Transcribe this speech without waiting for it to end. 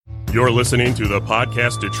You're listening to the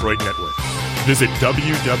Podcast Detroit Network. Visit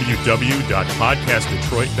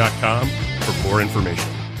www.podcastdetroit.com for more information.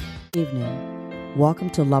 Good evening. Welcome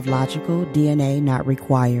to Love Logical, DNA Not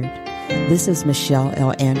Required. This is Michelle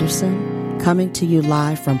L. Anderson coming to you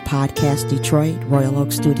live from Podcast Detroit, Royal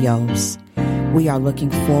Oak Studios. We are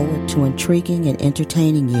looking forward to intriguing and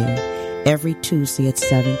entertaining you every Tuesday at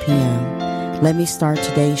 7 p.m. Let me start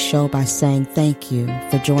today's show by saying thank you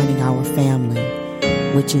for joining our family,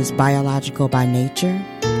 which is biological by nature,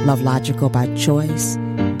 love logical by choice,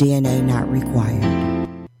 DNA not required.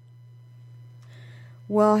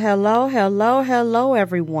 Well, hello,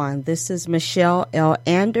 everyone. This is Michelle L.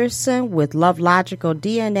 Anderson with Love Logical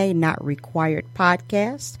DNA Not Required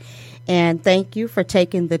podcast. And thank you for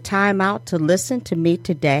taking the time out to listen to me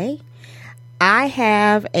today. I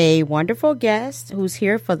have a wonderful guest who's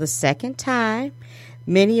here for the second time.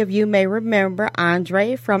 Many of you may remember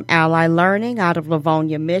Andre from Ally Learning out of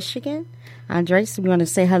Livonia, Michigan. Andre, so you want to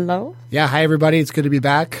say hello? Yeah, hi everybody. It's good to be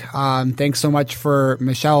back. Thanks so much for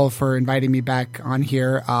Michelle for inviting me back on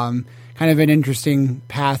here. Kind of an interesting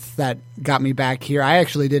path that got me back here. I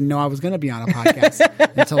actually didn't know I was going to be on a podcast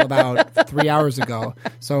until about 3 hours ago.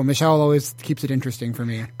 So Michelle always keeps it interesting for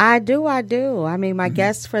me. I do. I mean, my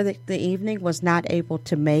guest for the evening was not able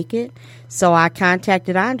to make it. So I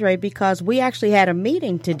contacted Andre because we actually had a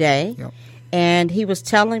meeting today. Yep. And he was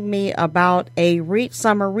telling me about a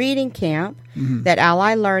summer reading camp that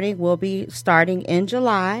Ally Learning will be starting in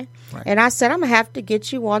July. Right. And I said, I'm going to have to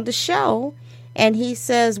get you on the show. And he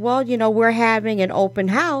says, well, you know, we're having an open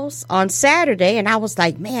house on Saturday. And I was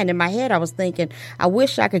like, man, in my head, I was thinking, I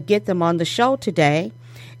wish I could get them on the show today.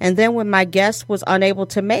 And then when my guest was unable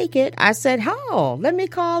to make it, I said, let me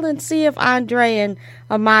call and see if Andre and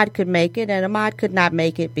Ahmad could make it. And Ahmad could not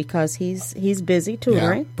make it because he's busy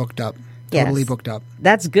tutoring. Yeah, booked up. Yes. Totally booked up.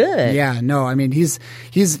 That's good. Yeah, no, I mean he's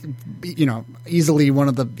you know easily one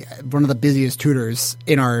of the busiest tutors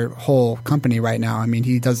in our whole company right now. I mean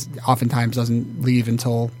he oftentimes doesn't leave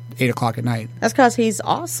until 8 o'clock at night. That's because he's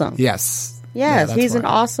awesome. Yes. Yes, yeah, he's an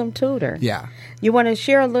awesome tutor. Yeah. You want to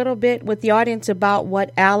share a little bit with the audience about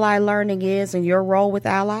what Ally Learning is and your role with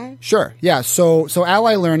Ally? Sure. Yeah. So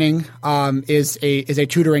Ally Learning is a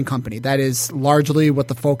tutoring company. That is largely what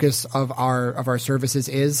the focus of our services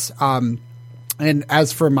is. And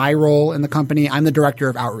as for my role in the company, I'm the director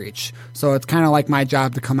of outreach. So it's kind of like my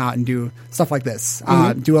job to come out and do stuff like this.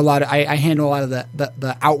 Do a lot of I handle a lot of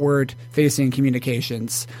the outward facing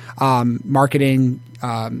communications, marketing,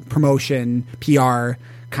 promotion, PR,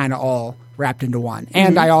 kind of all wrapped into one.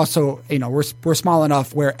 And I also, you know, we're small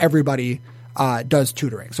enough where everybody does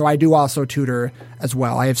tutoring. So I do also tutor as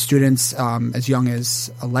well. I have students as young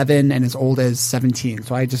as 11 and as old as 17.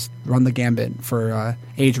 So I just run the gambit for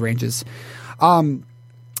age ranges.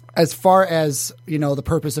 As far as, you know, the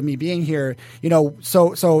purpose of me being here, you know,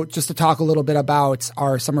 so just to talk a little bit about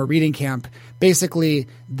our summer reading camp, basically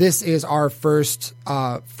this is our first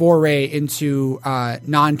foray into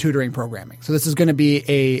non-tutoring programming. So this is going to be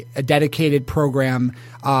a dedicated program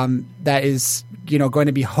that is, you know, going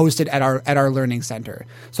to be hosted at our learning center.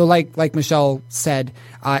 So like Michelle said,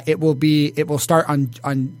 it will start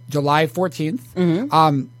on July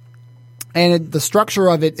 14th. And the structure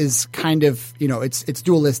of it is kind of, you know, it's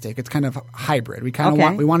dualistic. It's kind of hybrid. We kind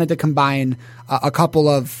of we wanted to combine a couple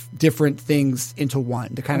of different things into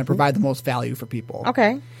one to kind of provide the most value for people.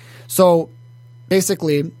 Okay. So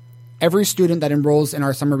basically, every student that enrolls in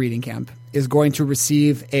our summer reading camp is going to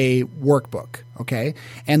receive a workbook. Okay.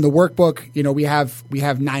 And the workbook, you know, we have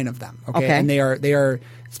 9 of them. Okay. And they are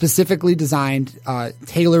specifically designed,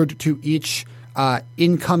 tailored to each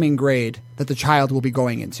incoming grade that the child will be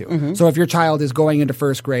going into. So if your child is going into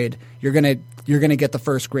first grade, you're gonna get the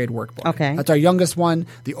first grade workbook. Okay, that's our youngest one.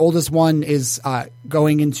 The oldest one is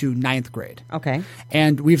going into 9th grade. Okay,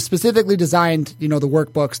 and we've specifically designed, you know, the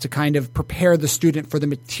workbooks to kind of prepare the student for the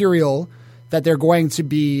material that they're going to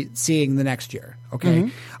be seeing the next year. Okay,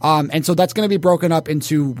 and so that's going to be broken up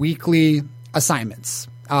into weekly assignments.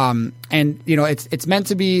 And you know, it's meant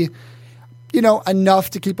to be, you know, enough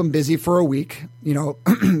to keep them busy for a week, you know,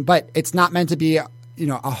 but it's not meant to be, you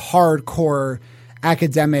know, a hardcore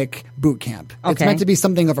academic boot camp. Okay. It's meant to be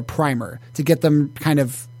something of a primer to get them kind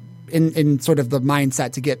of in sort of the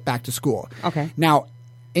mindset to get back to school. Okay. Now,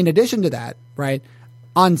 in addition to that, right,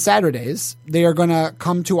 on Saturdays, they are going to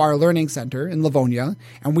come to our learning center in Livonia,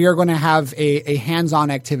 and we are going to have a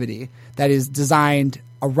hands-on activity that is designed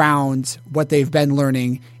around what they've been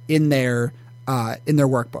learning in their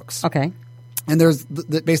workbooks. Okay. And there's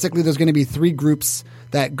going to be 3 groups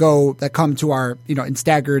that come to our, you know, in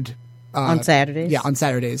staggered on Saturdays? Yeah, on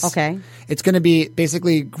Saturdays. Okay. It's going to be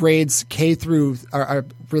basically grades K through are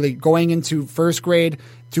really going into first grade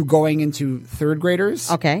to going into third graders.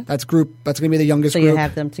 Okay. That's going to be the youngest So group. you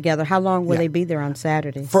have them together. How long will Yeah. they be there on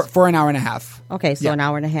Saturdays? For an hour and a half. Okay, so Yeah. an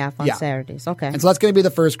hour and a half on Yeah. Saturdays. Okay. And so that's going to be the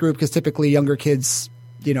first group because typically younger kids,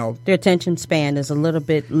 Their attention span is a little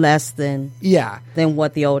bit less than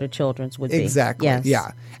what the older children's would be. Exactly. Yes.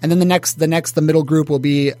 Yeah. And then the middle group will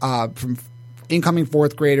be from incoming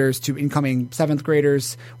fourth graders to incoming seventh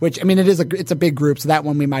graders, which, I mean, it's a big group. So that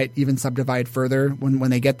one we might even subdivide further when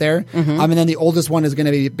they get there. Mm-hmm. And then the oldest one is going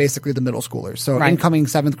to be basically the middle schoolers. So Right. incoming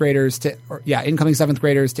seventh graders to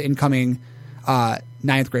incoming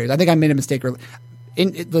ninth graders. I think I made a mistake earlier.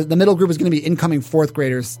 The middle group is going to be incoming fourth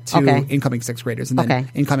graders to Okay. incoming sixth graders, and then Okay.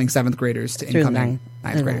 incoming seventh graders to Through incoming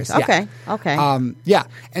ninth graders. Yeah. Okay. Okay. Yeah,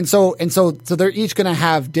 and so they're each going to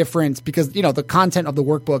have different because the content of the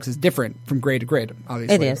workbooks is different from grade to grade.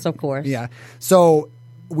 Obviously, It is, of course. Yeah, so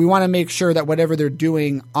we want to make sure that whatever they're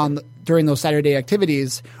doing during those Saturday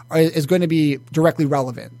activities is going to be directly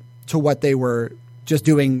relevant to what they were just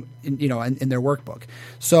doing in their workbook.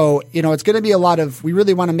 So it's going to be a lot of, we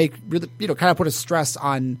really want to make kind of put a stress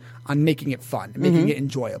on making it fun, making it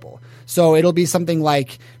enjoyable. So it'll be something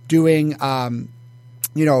like doing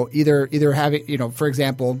either having for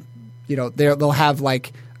example they'll have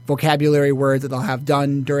like vocabulary words that they'll have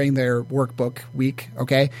done during their workbook week,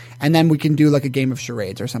 okay, and then we can do like a game of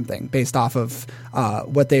charades or something based off of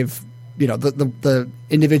what they've the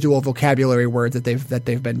individual vocabulary words that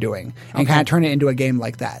they've been doing, and kind of turn it into a game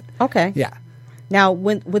like that. Okay. Yeah. Now,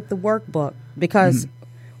 with the workbook, because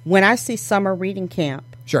when I see summer reading camp,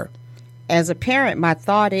 Sure. as a parent, my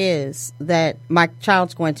thought is that my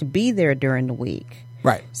child's going to be there during the week.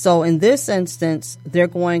 Right. So in this instance, they're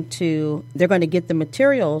going to get the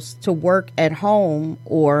materials to work at home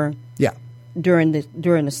or Yeah. during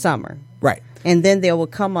the summer, Right. and then they will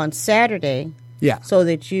come on Saturday. Yeah. So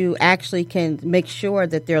that you actually can make sure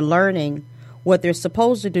that they're learning what they're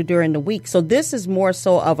supposed to do during the week. So this is more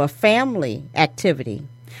so of a family activity.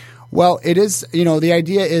 Well, it is. The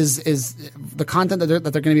idea is the content that they're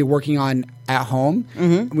going to be working on at home.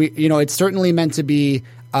 Mm-hmm. It's certainly meant to be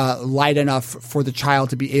light enough for the child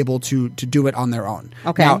to be able to do it on their own.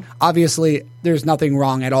 Okay. Now, obviously, there's nothing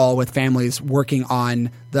wrong at all with families working on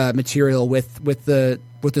the material with the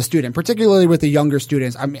student, particularly with the younger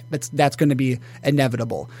students. I mean, that's going to be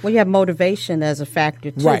inevitable. Well, you have motivation as a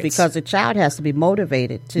factor too, Right. because the child has to be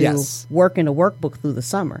motivated to Yes. work in the workbook through the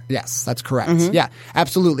summer. Yes, that's correct. Yeah,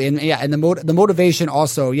 absolutely, and the motivation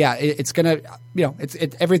also. Yeah, it's gonna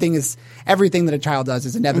everything that a child does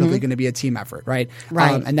is inevitably going to be a team effort, right?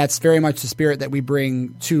 Right. And that's very much the spirit that we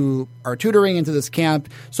bring to our tutoring into this camp.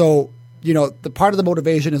 So the part of the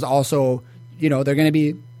motivation is also they're going to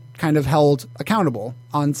be kind of held accountable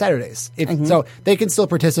on Saturdays. So they can still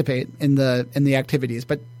participate in the activities,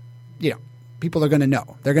 but people are going to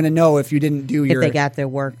know. They're going to know if you didn't do If they got their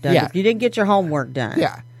work done. Yeah. If you didn't get your homework done.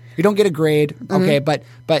 Yeah. You don't get a grade, okay, but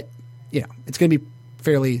it's going to be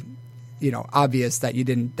fairly obvious that you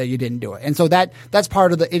didn't do it. And so that's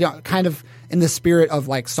part of the kind of in the spirit of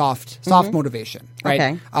like soft motivation,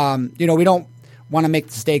 right? Okay. We don't want to make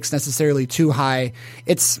the stakes necessarily too high.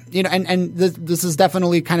 It's this is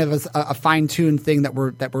definitely kind of a fine-tuned thing that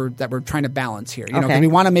we're trying to balance here.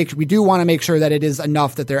 'Cause we do want to make sure that it is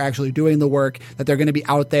enough that they're actually doing the work, that they're going to be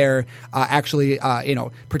out there actually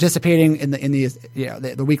participating in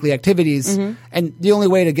the weekly activities. And the only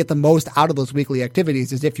way to get the most out of those weekly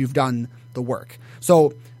activities is if you've done the work.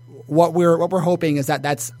 So what we're hoping is that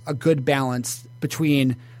that's a good balance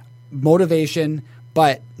between motivation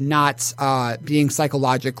but not being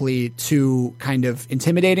psychologically too kind of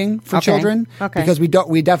intimidating for children. Okay. Because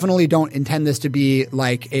we definitely don't intend this to be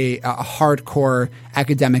like a hardcore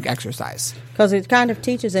academic exercise. Because it kind of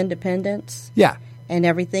teaches independence. Yeah. And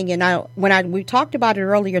everything. And we talked about it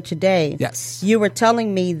earlier today. Yes. You were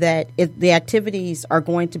telling me that the activities are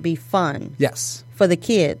going to be fun. Yes. For the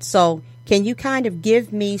kids. So can you kind of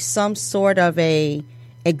give me some sort of a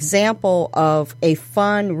example of a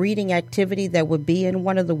fun reading activity that would be in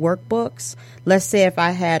one of the workbooks? Let's say if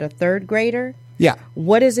I had a third grader. Yeah.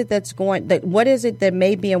 What is it that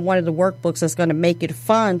may be in one of the workbooks that's going to make it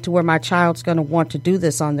fun to where my child's going to want to do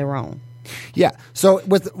this on their own? Yeah. So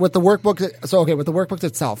with the workbook, with the workbook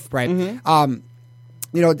itself, right?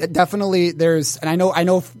 Definitely there's, and I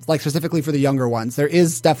know, like specifically for the younger ones, there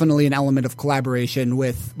is definitely an element of collaboration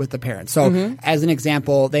with the parents. So, as an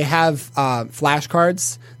example, they have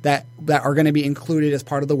flashcards that are going to be included as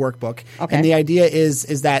part of the workbook. Okay. And the idea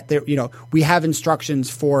is that we have instructions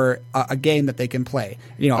for a game that they can play.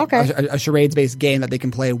 A charades based game that they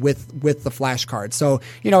can play with the flashcards. So,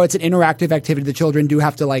 it's an interactive activity. The children do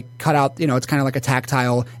have to like cut out. It's kind of like a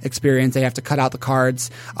tactile experience. They have to cut out the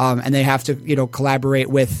cards, and they have to collaborate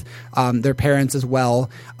with their parents as well,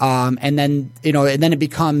 and then it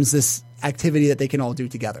becomes this activity that they can all do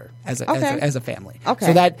together as a family. Okay.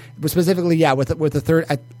 So that was specifically with the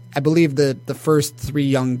third, I believe the first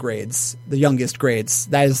three the youngest grades,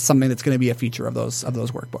 that is something that's going to be a feature of those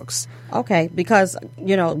workbooks. Okay, because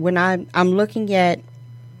when I'm looking at,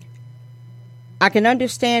 I can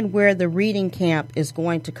understand where the reading camp is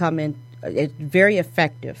going to come in. It's very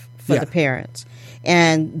effective for the parents.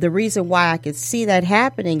 And the reason why I could see that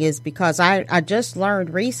happening is because I just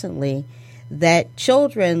learned recently that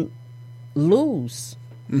children lose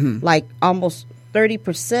like almost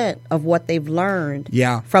 30% of what they've learned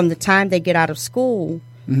from the time they get out of school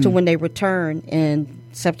to when they return in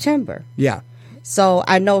September. Yeah. So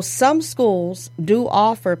I know some schools do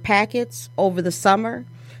offer packets over the summer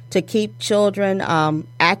to keep children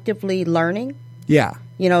actively learning. Yeah.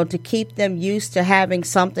 To keep them used to having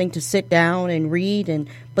something to sit down and read,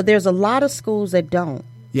 but there's a lot of schools that don't.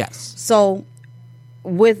 Yes. So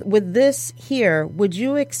with this here, would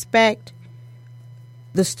you expect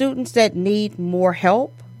the students that need more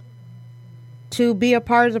help to be a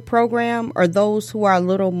part of the program, or those who are a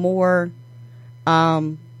little more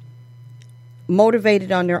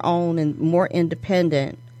motivated on their own and more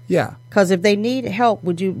independent? Yeah. Because if they need help,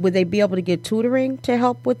 would they be able to get tutoring to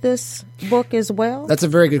help with this book as well? That's a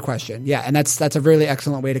very good question. Yeah, and that's a really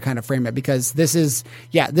excellent way to kind of frame it, because this is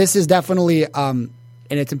definitely and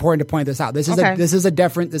it's important to point this out. This is a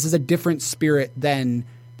different spirit than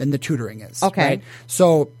the tutoring is. Okay. Right?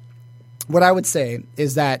 So what I would say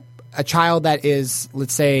is that a child that is,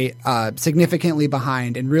 let's say, significantly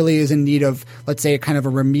behind and really is in need of, let's say, kind of a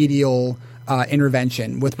remedial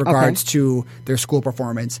intervention with regards to their school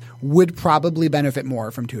performance would probably benefit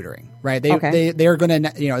more from tutoring, right? They are going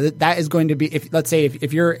to, that is going to be,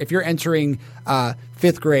 if you're entering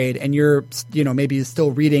fifth grade and you're, maybe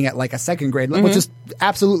still reading at like a second grade, which is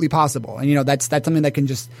absolutely possible. And, that's something that can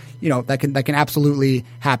just, that can absolutely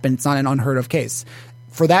happen. It's not an unheard of case.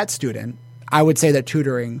 For that student, I would say that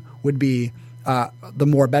tutoring would be the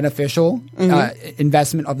more beneficial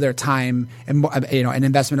investment of their time and an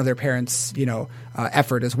investment of their parents'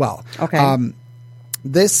 effort as well. Okay.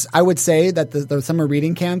 This, I would say that the summer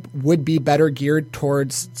reading camp would be better geared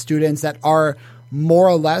towards students that are more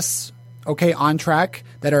or less on track,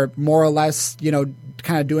 that are more or less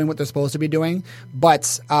kind of doing what they're supposed to be doing,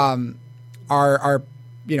 but are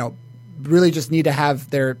really just need to have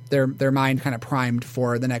their mind kind of primed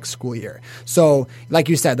for the next school year. So, like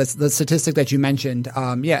you said, that's the statistic that you mentioned.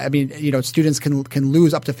 Students can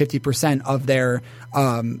lose up to 50% of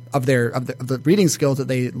the reading skills that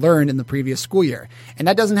they learned in the previous school year, and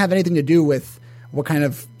that doesn't have anything to do with what kind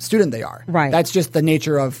of student they are. Right. That's just the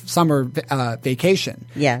nature of summer vacation.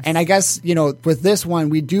 Yes. And I guess with this one,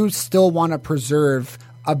 we do still want to preserve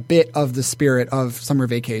a bit of the spirit of summer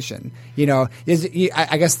vacation. I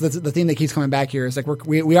guess the theme that keeps coming back here is like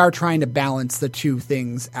we are trying to balance the two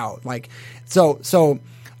things out. Like, so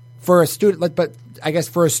for a student, but I guess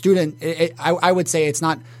for a student, I would say it's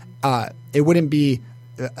not, it wouldn't be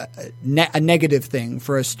a negative thing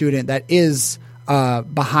for a student that is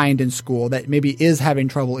behind in school, that maybe is having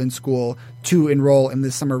trouble in school, to enroll in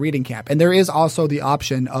this summer reading camp. And there is also the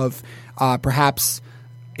option of perhaps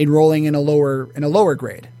enrolling in a lower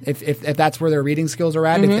grade if that's where their reading skills are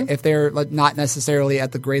at. If they're not necessarily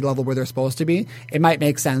at the grade level where they're supposed to be, it might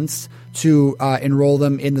make sense to enroll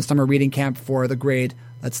them in the summer reading camp for the grade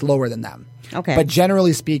that's lower than them. Okay. But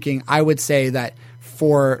generally speaking, I would say that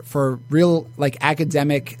for real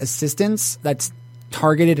academic assistance that's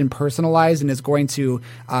targeted and personalized and is going to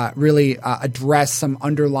really address some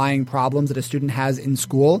underlying problems that a student has in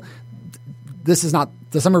school, the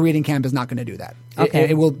summer reading camp is not going to do that.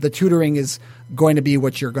 Okay. The tutoring is going to be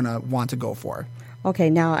what you're going to want to go for. Okay.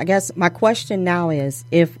 Now, I guess my question now is,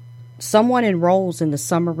 if someone enrolls in the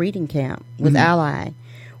summer reading camp with Ally,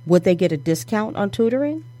 would they get a discount on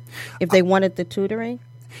tutoring if they wanted the tutoring?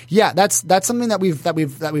 Yeah, that's something that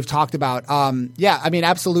we've talked about.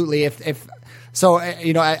 Absolutely. If so,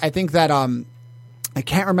 I think that I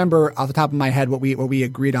can't remember off the top of my head what we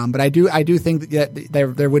agreed on, but I do think that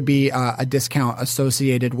there would be a discount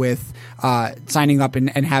associated with signing up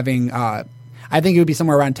and having. I think it would be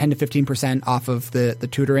somewhere around 10 to 15% off of the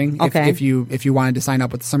tutoring if you wanted to sign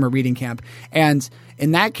up with the summer reading camp. And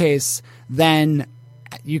in that case, then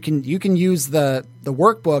you can use the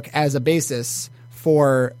workbook as a basis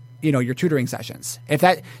for your tutoring sessions. If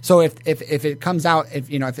it comes out,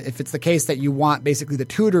 if it's the case that you want basically the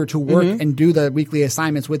tutor to work and do the weekly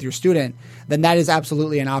assignments with your student, then that is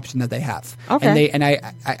absolutely an option that they have. Okay. And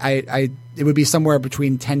it would be somewhere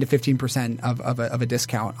between 10 to 15% of a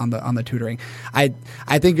discount on the tutoring. I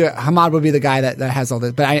think Hamad would be the guy that has all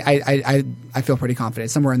this, but I feel pretty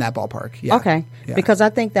confident somewhere in that ballpark. Yeah. Okay. Yeah. Because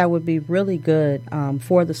I think that would be really good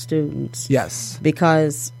for the students. Yes.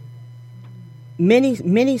 Because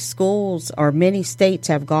many schools or many states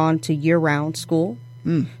have gone to year-round school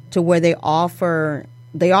to where they offer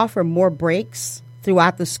more breaks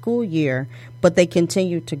throughout the school year, but they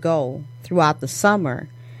continue to go throughout the summer,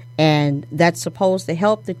 and that's supposed to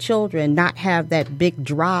help the children not have that big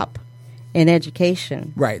drop in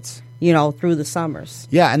education. Right. Through the summers.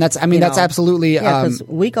 Yeah, and that's absolutely. Yeah, because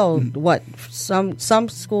we go some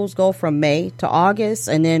schools go from May to August,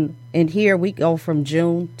 and then in here we go from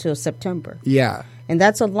June to September. Yeah, and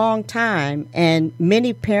that's a long time. And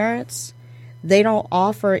many parents, they don't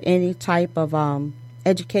offer any type of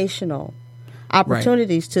educational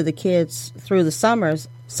opportunities to the kids through the summers.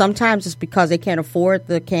 Sometimes it's because they can't afford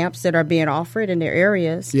the camps that are being offered in their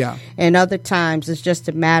areas. Yeah, and other times it's just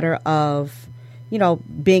a matter of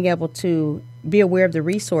being able to be aware of the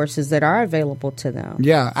resources that are available to them.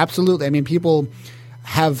 Yeah, absolutely. I mean, people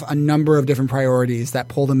have a number of different priorities that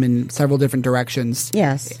pull them in several different directions.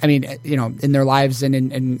 Yes. I mean, in their lives and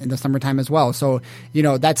in the summertime as well. So,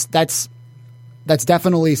 that's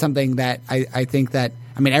definitely something that I think that,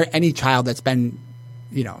 any child that's been,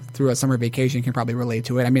 through a summer vacation can probably relate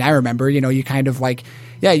to it. I mean, I remember, you kind of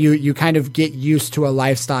you kind of get used to a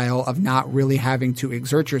lifestyle of not really having to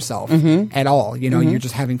exert yourself at all. You're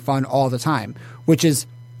just having fun all the time, which is,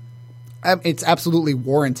 it's absolutely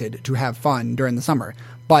warranted to have fun during the summer.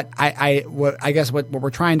 But I guess what we're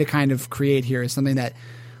trying to kind of create here is something that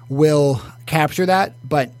will capture that,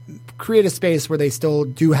 but create a space where they still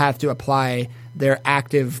do have to apply their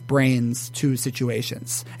active brains to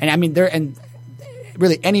situations. And I mean,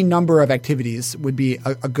 really any number of activities would be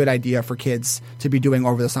a good idea for kids to be doing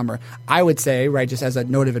over the summer. I would say, right, just as a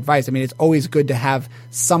note of advice, I mean, it's always good to have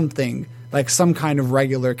something like some kind of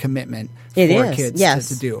regular commitment for kids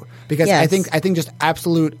to do. Because I think just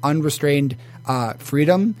absolute unrestrained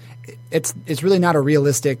freedom, it's really not a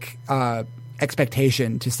realistic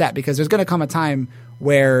expectation to set, because there's going to come a time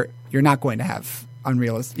where you're not going to have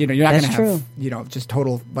unrealistic, you're not going to have, just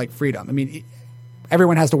total freedom. I mean,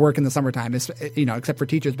 everyone has to work in the summertime, except for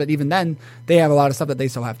teachers. But even then, they have a lot of stuff that they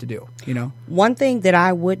still have to do, One thing that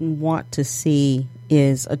I wouldn't want to see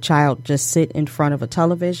is a child just sit in front of a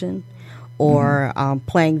television or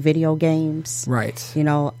playing video games. Right.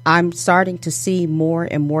 I'm starting to see more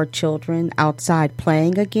and more children outside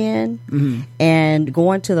playing again and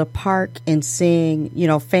going to the park and seeing,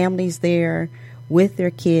 families there with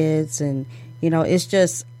their kids. And, it's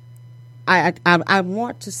just... I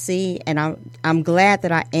want to see, and I'm glad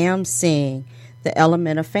that I am seeing the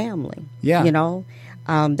element of family. Yeah.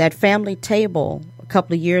 That family table a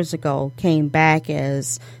couple of years ago came back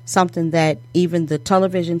as something that even the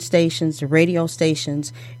television stations, the radio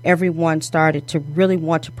stations, everyone started to really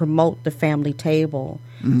want to promote the family table.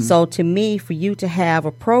 So to me, for you to have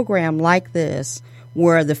a program like this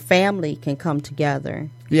where the family can come together.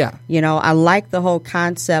 Yeah. I like the whole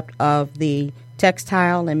concept of the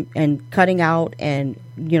textile and cutting out and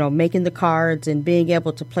making the cards and being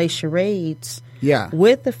able to play charades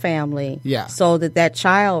with the family so that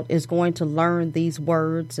child is going to learn these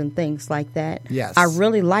words and things like that. Yes. I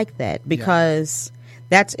really like that because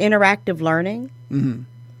that's interactive learning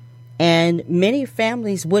and many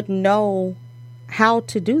families wouldn't know how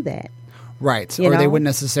to do that. Right. Or they wouldn't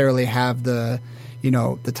necessarily have the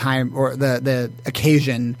the time or the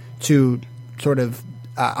occasion to sort of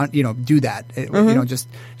do that, just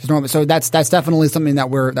normal. So that's definitely something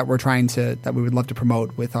that we're trying to, that we would love to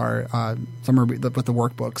promote with our summer with the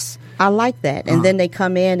workbooks. I like that, and then they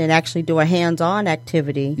come in and actually do a hands-on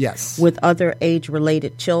activity. Yes. With other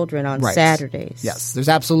age-related children on Saturdays. Yes, there's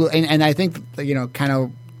absolutely, and I think kind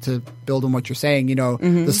of to build on what you're saying,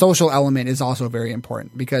 the social element is also very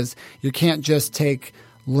important, because you can't just take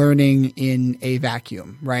learning in a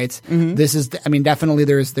vacuum, right? This is, definitely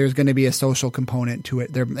there's going to be a social component to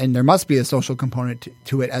it, and there must be a social component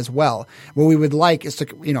to it as well. What we would like is to,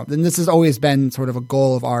 and this has always been sort of a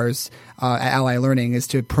goal of ours at Ally Learning, is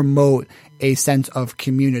to promote a sense of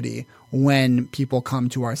community when people come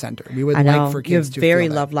to our center. We would I know. like for kids to You're very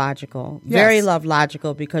feel that. love logical. Yes. Very love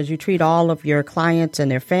logical because you treat all of your clients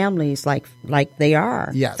and their families like they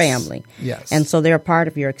are Yes. family. Yes. And so they're a part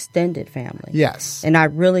of your extended family. Yes. And I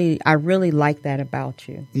really like that about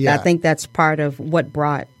you. Yeah. I think that's part of what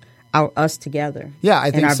brought us together. Yeah,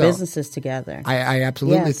 I think and our so. businesses together. I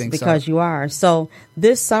absolutely yes, think because so. you are. So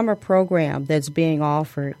this summer program that's being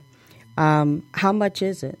offered, how much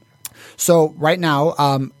is it? So right now,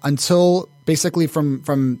 until basically from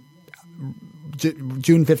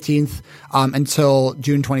June 15th until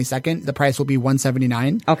June 22nd, the price will be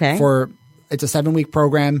 $179. Okay. It's a 7-week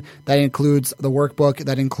program that includes the workbook,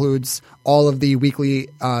 that includes all of the weekly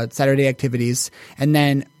Saturday activities, and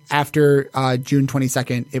then after June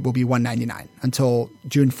 22nd, it will be $199 until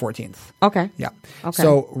June 14th. Okay. Yeah. Okay.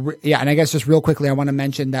 So and I guess just real quickly, I want to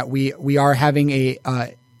mention that we are having a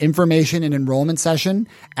information and enrollment session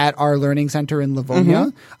at our learning center in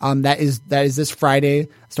Livonia. That is this Friday,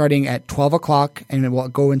 starting at 12:00, and it will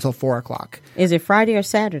go until 4:00. Is it Friday or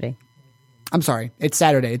Saturday? I'm sorry, it's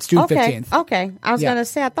Saturday. It's June 15th. Okay. I was Yeah. going to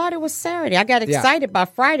say, I thought it was Saturday. I got Yeah. excited by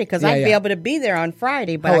Friday because Yeah, I'd be yeah. able to be there on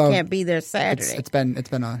Friday, but Hello. I can't be there Saturday. It's been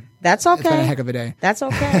That's okay. It's been a heck of a day. That's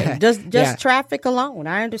okay. Just Yeah. traffic alone.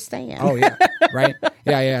 I understand. Oh yeah, right.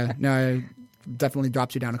 Yeah. No, it definitely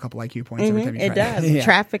drops you down a couple IQ points every time you It try. does. Yeah.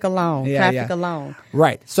 Traffic alone. Yeah, Traffic yeah. alone.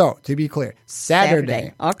 Right. So to be clear,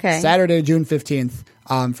 Saturday. Okay. Saturday, June 15th,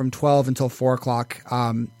 from 12 until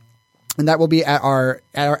 4:00. And that will be at our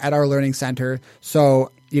learning center.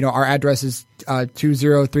 So, our address is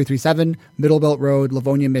 20337 Middlebelt Road,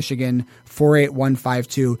 Livonia, Michigan,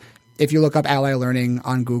 48152. If you look up Ally Learning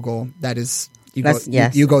on Google, that is you go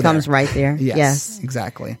there. Comes right there. Yes,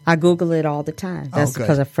 exactly. I Google it all the time. That's good.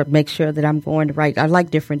 because I make sure that I'm going the right. I like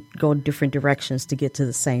go different directions to get to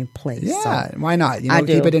the same place. Yeah, So, why not? I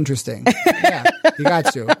do. Keep it interesting. Yeah, you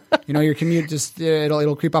got to. Your commute just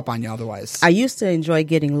it'll creep up on you otherwise. I used to enjoy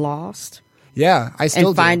getting lost Yeah, I still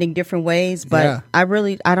and finding different ways, but Yeah.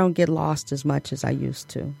 I don't get lost as much as I used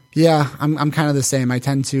to. do. Yeah, I'm kind of the same. I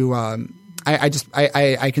tend to.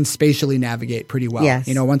 I can spatially navigate pretty well. Yes.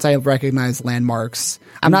 Once I recognize landmarks,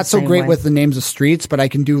 I'm I'm not the so same great way. with the names of streets, but I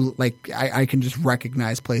can do I can just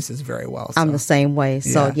recognize places very well. I'm so. the same way.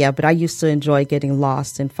 So Yeah. yeah, but I used to enjoy getting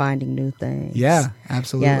lost and finding new things. Yeah,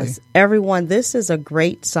 absolutely. Yes. Everyone, this is a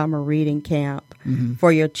great summer reading camp Mm-hmm.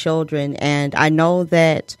 for your children. And I know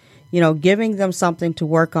that, giving them something to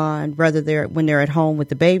work on, whether when they're at home with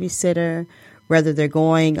the babysitter, whether they're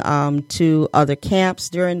going to other camps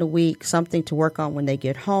during the week, something to work on when they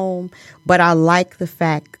get home. But I like the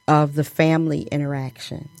fact of the family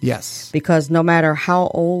interaction. Yes. Because no matter how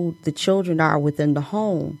old the children are within the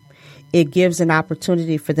home, it gives an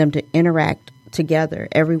opportunity for them to interact together,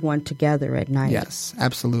 everyone together at night. Yes,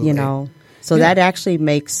 absolutely. So Yeah. that actually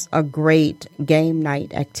makes a great game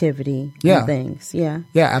night activity Yeah. and things. Yeah.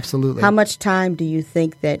 Yeah, absolutely. How much time do you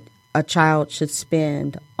think that a child should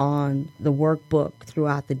spend on the workbook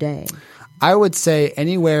throughout the day? I would say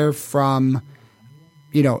anywhere from,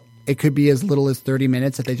 it could be as little as 30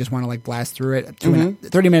 minutes if they just want to blast through it.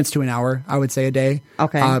 30 minutes to an hour, I would say a day.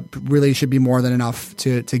 Okay. Really should be more than enough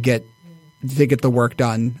to get the work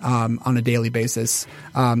done on a daily basis.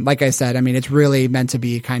 Like I said, it's really meant to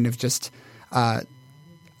be kind of just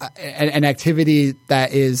an activity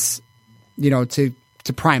that is,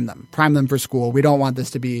 to prime them for school. We don't want them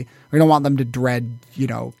to dread,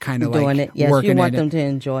 kind of Doing it. Yes, working you want in them it. to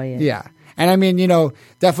enjoy it. Yeah. And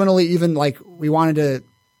definitely even we wanted to,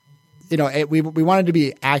 we wanted to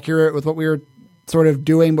be accurate with what we were sort of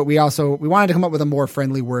doing, but we wanted to come up with a more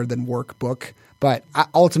friendly word than workbook. But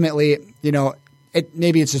ultimately,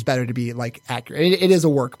 maybe it's just better to be accurate. It is a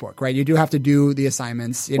workbook, right? You do have to do the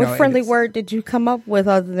assignments. What friendly word did you come up with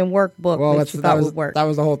other than workbook Well, that you thought would work? that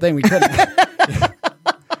was the whole thing. We couldn't.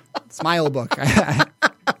 Smile book.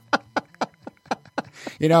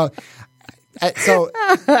 So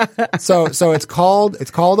it's called a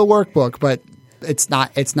workbook, but it's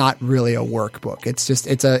not really a workbook.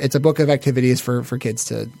 It's a book of activities for kids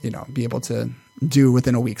to be able to do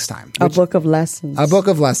within a week's time. A book of lessons. A book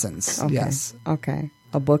of lessons. Okay. Yes. Okay.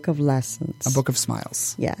 A book of lessons. A book of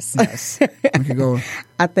smiles. Yes. Yes. We could go.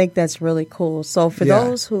 I think that's really cool. So for Yeah.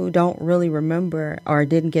 those who don't really remember or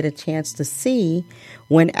didn't get a chance to see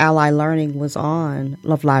when Ally Learning was on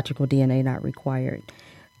Love Logical DNA Not Required,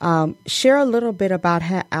 share a little bit about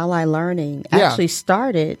how Ally Learning Yeah. actually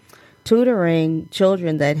started tutoring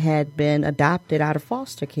children that had been adopted out of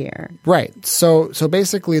foster care. Right. So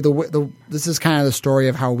basically, this is kind of the story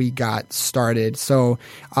of how we got started. So,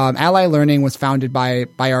 Ally Learning was founded by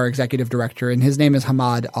our executive director, and his name is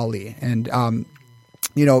Hamad Ali. And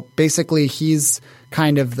basically, he's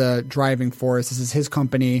kind of the driving force. This is his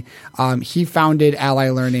company. He founded Ally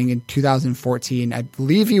Learning in 2014. I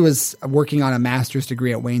believe he was working on a master's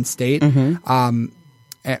degree at Wayne State.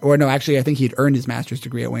 Or no, actually, I think he'd earned his master's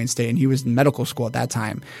degree at Wayne State, and he was in medical school at that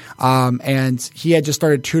time. And he had just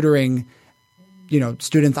started tutoring,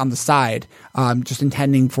 students on the side, just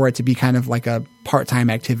intending for it to be kind of like a part-time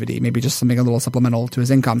activity, maybe just something a little supplemental to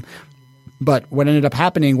his income. But what ended up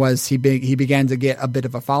happening was he began to get a bit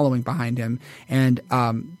of a following behind him. And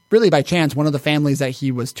really by chance, one of the families that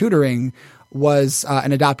he was tutoring was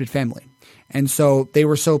an adopted family. And so they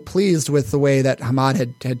were so pleased with the way that Hamad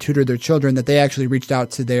had tutored their children that they actually reached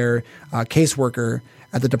out to their caseworker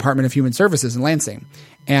at the Department of Human Services in Lansing.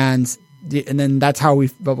 And then that's how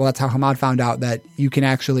Hamad found out that you can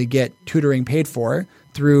actually get tutoring paid for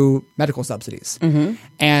through medical subsidies.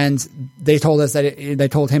 And they told us that they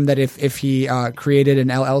told him that if he created an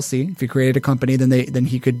LLC, if he created a company, then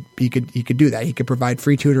he could do that. He could provide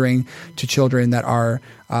free tutoring to children that are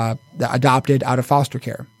adopted out of foster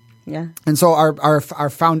care. Yeah. And so our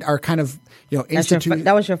kind of,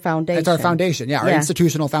 that was your foundation. That's our foundation. Yeah. Our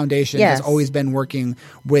institutional foundation has always been working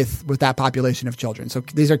with that population of children. So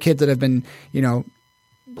these are kids that have been,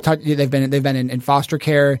 they've been in foster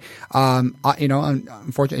care.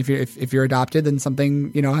 Unfortunately, if you're adopted, then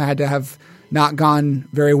something, had to have not gone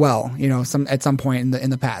very well, at some point in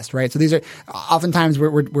the past, right? So these are oftentimes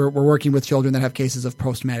we're working with children that have cases of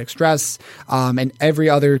post-traumatic stress, and every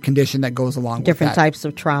other condition that goes along with that. Different types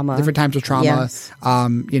of trauma. Yes.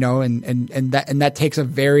 And that takes a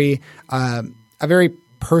very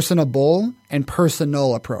personable and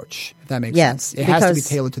personal approach, if that makes sense. It has to be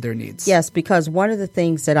tailored to their needs. Yes, because one of the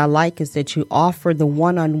things that I like is that you offer the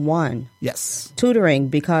one-on-one tutoring,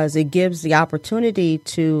 because it gives the opportunity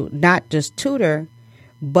to not just tutor,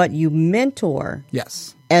 but you mentor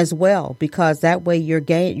as well, because that way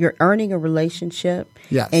you're earning a relationship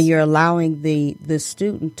and you're allowing the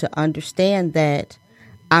student to understand that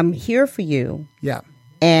I'm here for you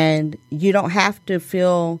and you don't have to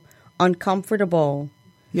feel uncomfortable.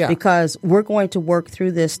 Yeah. Because we're going to work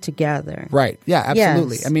through this together. Right. Yeah,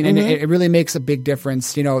 absolutely. Yes. I mean, and it really makes a big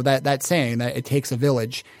difference. That saying that it takes a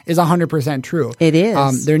village is 100% true. It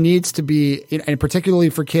is. There needs to be, and particularly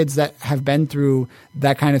for kids that have been through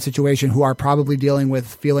that kind of situation who are probably dealing with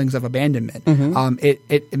feelings of abandonment.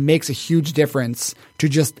 It makes a huge difference to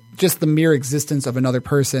just the mere existence of another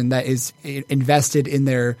person that is invested in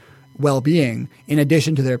their well-being in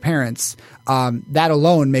addition to their parents. That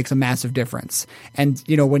alone makes a massive difference. And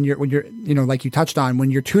when you're like you touched on, when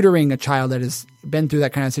you're tutoring a child that has been through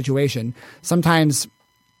that kind of situation, sometimes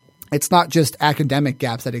it's not just academic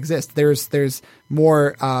gaps that exist. There's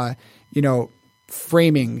more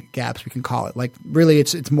framing gaps, we can call it. Like really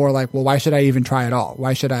it's more like, well, why should I even try at all?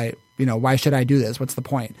 Why should I do this? What's the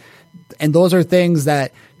point? And those are things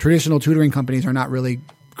that traditional tutoring companies are not really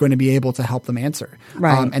going to be able to help them answer.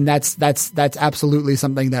 Right. And that's absolutely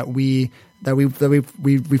something that we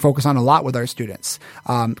focus on a lot with our students,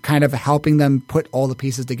 kind of helping them put all the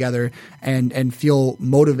pieces together and feel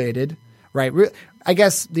motivated, right? I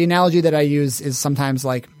guess the analogy that I use is sometimes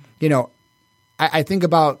like, I think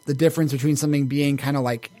about the difference between something being kind of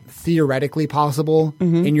like theoretically possible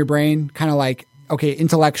in your brain, kind of like, okay,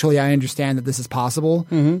 intellectually I understand that this is possible,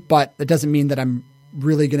 but it doesn't mean that I'm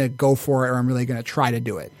really going to go for it or I'm really going to try to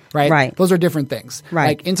do it, right? Right. Those are different things. Right.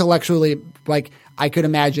 Like intellectually, like I could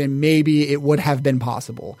imagine maybe it would have been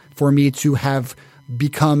possible for me to have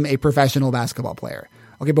become a professional basketball player.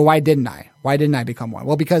 Okay, but why didn't I? Why didn't I become one?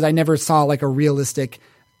 Well, because I never saw like a realistic,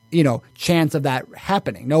 chance of that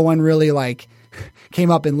happening. No one really like came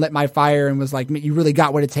up and lit my fire and was like, you really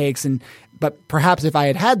got what it takes. But perhaps if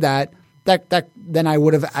I had that, then I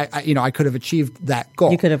would have, I could have achieved that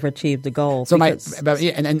goal. You could have achieved the goal. So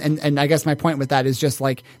and I guess my point with that is just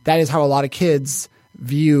like, that is how a lot of kids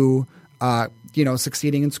view,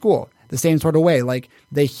 succeeding in school. The same sort of way, like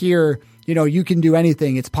they hear, you can do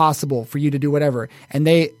anything. It's possible for you to do whatever. And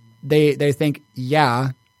they think,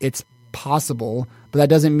 yeah, it's possible, but that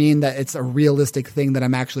doesn't mean that it's a realistic thing that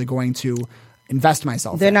I'm actually going to invest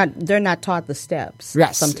myself. They're not taught the steps.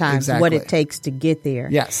 Yes, sometimes exactly. What it takes to get there.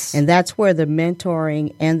 Yes, and that's where the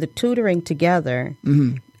mentoring and the tutoring together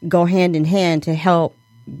go hand in hand to help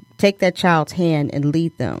take that child's hand and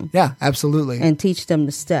lead them. Yeah, absolutely, and teach them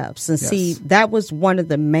the steps. And see, that was one of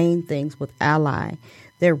the main things with Ally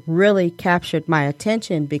that really captured my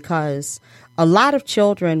attention, because a lot of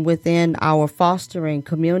children within our fostering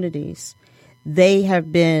communities, they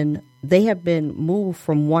have been they have been moved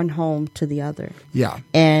from one home to the other. Yeah.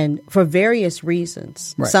 And for various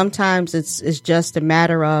reasons. Right. Sometimes it's just a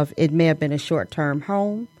matter of it may have been a short-term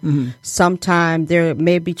home. Mm-hmm. Sometimes there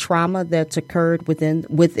may be trauma that's occurred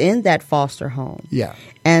within that foster home. Yeah.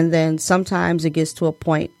 And then sometimes it gets to a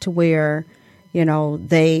point to where, you know,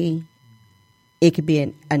 it could be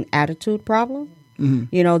an attitude problem.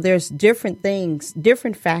 Mm-hmm. You know, there's different things,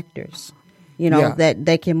 different factors, you know, that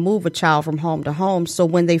they can move a child from home to home. So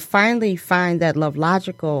when they finally find that Love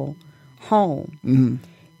Logical home, mm-hmm.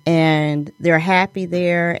 and they're happy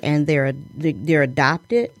there and they're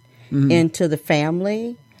adopted mm-hmm. into the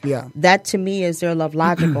family, that to me is their Love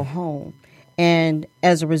Logical home. And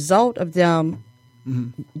as a result of them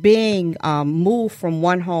mm-hmm. being moved from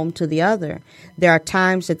one home to the other, there are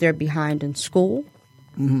times that they're behind in school.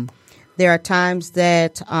 Mm-hmm. There are times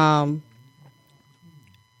that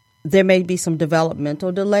there may be some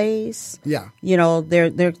developmental delays. Yeah. You know,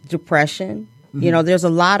 there's depression. Mm-hmm. You know, there's a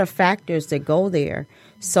lot of factors that go there.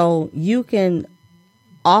 So you can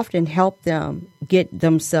often help them get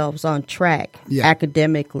themselves on track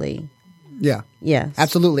academically. Yeah. Yes.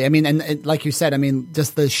 Absolutely. I mean, and like you said, I mean,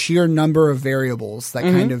 just the sheer number of variables that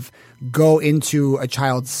mm-hmm. kind of go into a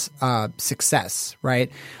child's success,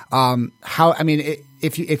 right?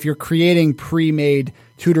 If you're creating pre-made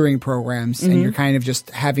tutoring programs mm-hmm. and you're kind of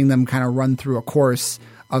just having them kind of run through a course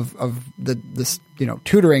of this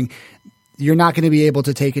tutoring, you're not going to be able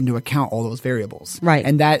to take into account all those variables. Right.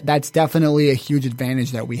 And that's definitely a huge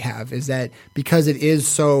advantage that we have, is that because it is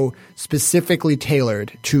so specifically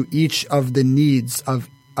tailored to each of the needs of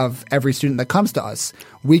every student that comes to us,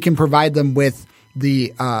 we can provide them with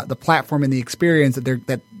the platform and the experience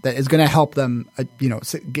that is going to help them,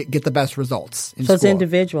 get the best results in school. It's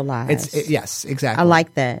individualized. Yes, exactly. I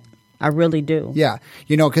like that. I really do. Yeah.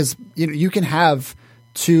 because you can have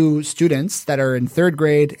two students that are in third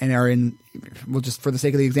grade and are in, well, just for the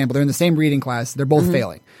sake of the example, they're in the same reading class. They're both mm-hmm.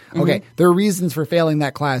 failing. Okay. Mm-hmm. Their reasons for failing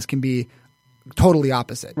that class can be totally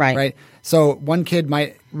opposite. Right. So one kid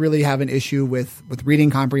might really have an issue with reading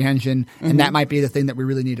comprehension, mm-hmm. and that might be the thing that we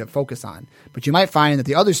really need to focus on. But you might find that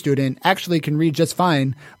the other student actually can read just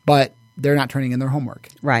fine, but they're not turning in their homework.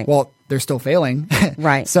 Right. Well, they're still failing.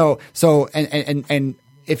 Right. So and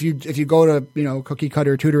if you go to cookie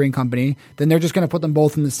cutter tutoring company, then they're just going to put them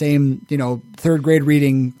both in the same third grade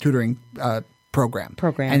reading tutoring program.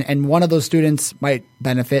 And one of those students might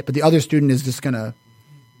benefit, but the other student is just going to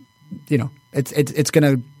it's going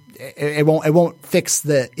to it won't fix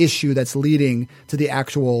the issue that's leading to the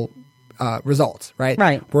actual results, right?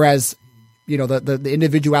 Right. Whereas the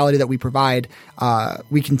individuality that we provide,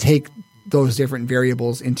 we can take those different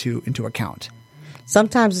variables into account.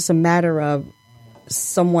 Sometimes it's a matter of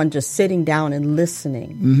someone just sitting down and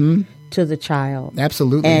listening mm-hmm. to the child.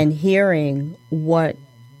 Absolutely. And hearing what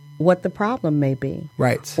the problem may be.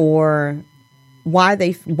 Right. Or why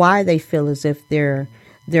they feel as if they're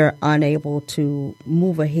unable to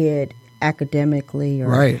move ahead academically, or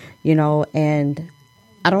right. And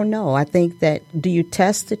I don't know. I think that, do you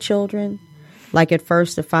test the children like at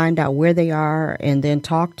first to find out where they are and then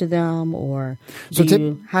talk to them, or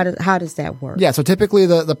how does that work? Yeah, so typically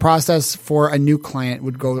the process for a new client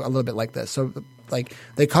would go a little bit like this. So like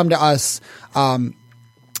they come to us and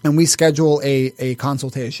we schedule a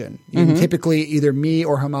consultation. Mm-hmm. Typically either me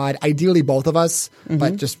or Hamad, ideally both of us, mm-hmm.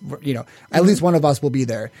 but just at mm-hmm. least one of us will be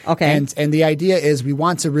there. Okay. And the idea is we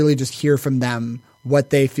want to really just hear from them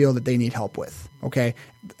what they feel that they need help with. Okay.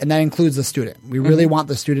 And that includes the student. We really mm-hmm. want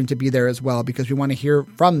the student to be there as well, because we want to hear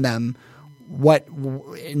from them what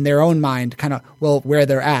in their own mind where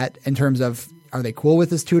they're at in terms of, are they cool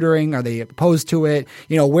with this tutoring? Are they opposed to it?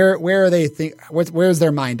 Where are they where's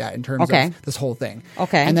their mind at in terms of this whole thing?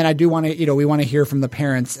 Okay. And then I do want to, we want to hear from the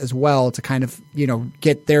parents as well to kind of,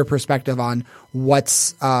 get their perspective on what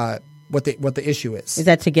the issue is. Is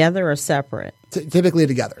that together or separate? Typically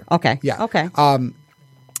together. Okay. Yeah. Okay.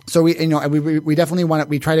 So we definitely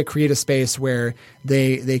we try to create a space where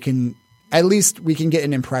they can, at least we can get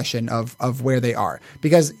an impression of where they are,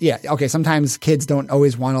 because sometimes kids don't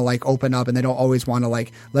always want to open up, and they don't always want to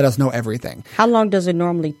let us know everything. How long does it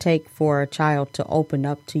normally take for a child to open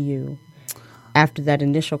up to you after that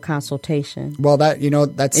initial consultation? Well, that's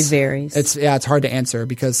it varies. It's hard to answer,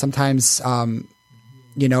 because sometimes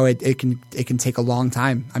it can take a long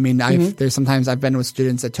time. I mean, mm-hmm. there's sometimes I've been with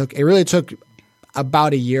students that it really took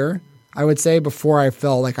about a year, I would say, before I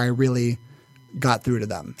felt like I really got through to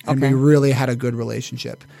them and we really had a good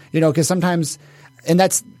relationship. Because sometimes, and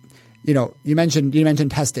that's you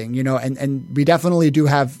mentioned testing, and we definitely do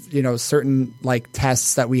have, certain like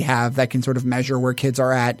tests that we have that can sort of measure where kids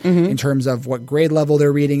are at in terms of what grade level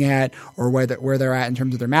they're reading at or where they're at in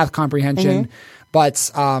terms of their math comprehension.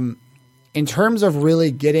 But in terms of really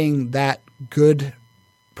getting that good,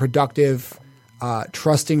 productive,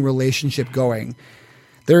 trusting relationship going,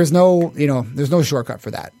 there's no shortcut for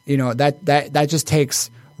that. That just takes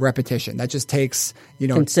repetition. That just takes,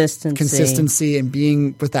 consistency and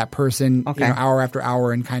being with that person, hour after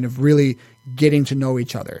hour and kind of really getting to know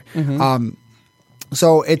each other.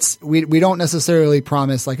 So we don't necessarily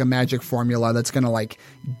promise like a magic formula that's going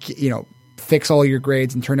to fix all your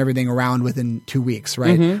grades and turn everything around within 2 weeks,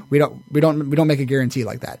 right? We don't make a guarantee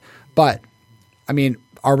like that. But I mean,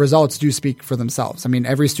 our results do speak for themselves. I mean,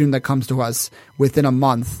 every student that comes to us within a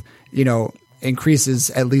month,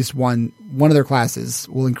 increases at least one of their classes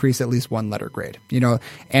will increase at least one letter grade,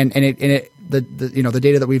 and the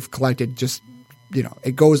data that we've collected just,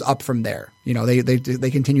 it goes up from there.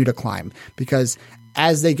 They continue to climb because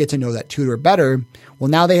as they get to know that tutor better, well,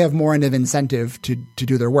 now they have more of an incentive to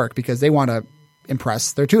do their work because they want to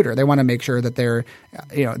impress their tutor. They want to make sure that their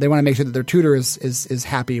tutor is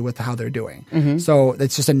happy with how they're doing. So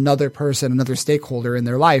it's just another person, another stakeholder in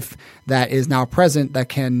their life that is now present that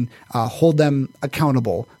can hold them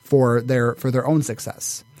accountable for their own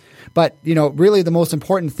success. But really the most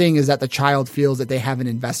important thing is that the child feels that they have an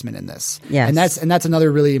investment in this. Yes. And that's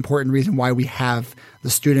another really important reason why we have the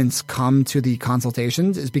students come to the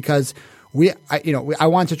consultations is because I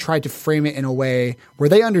want to try to frame it in a way where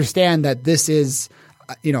they understand that this is,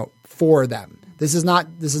 for them. This is not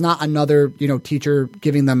another, teacher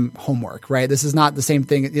giving them homework, right? This is not the same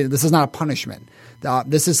thing. This is not a punishment.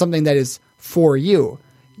 This is something that is for you.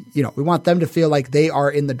 We want them to feel like they are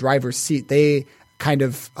in the driver's seat. They kind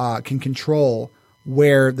of can control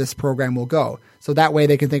where this program will go. So that way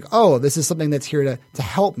they can think, oh, this is something that's here to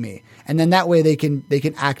help me. And then that way they can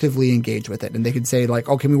actively engage with it. And they can say like,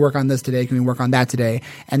 oh, can we work on this today? Can we work on that today?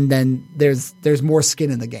 And then there's more skin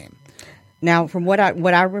in the game. Now, from what I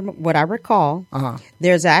recall,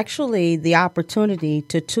 there's actually the opportunity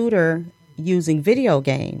to tutor using video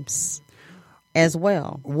games as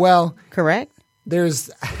well. Well, correct?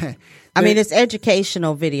 It's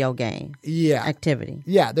educational video game activity.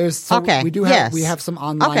 Yeah, we have some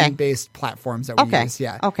online based platforms that we use.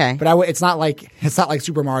 Yeah. Okay. But it's not like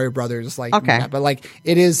Super Mario Brothers but like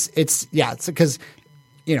it's because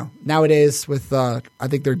nowadays with I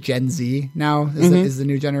think they're Gen Z now is the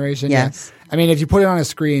new generation. Yes. Yeah. I mean, if you put it on a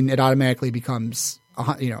screen, it automatically becomes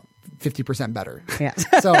 50% better. Yeah.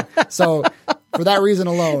 So for that reason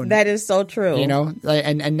alone, that is so true.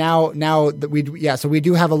 And now that we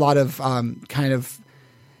do have a lot of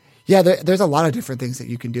there's a lot of different things that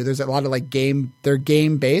you can do. There's a lot of they're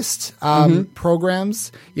game based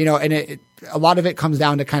programs, and a lot of it comes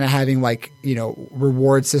down to kind of having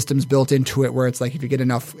reward systems built into it where it's like if you get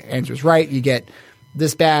enough answers right, you get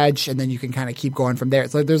this badge, and then you can kind of keep going from there.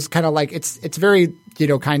 So there's kind of it's very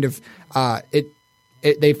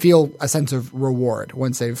they feel a sense of reward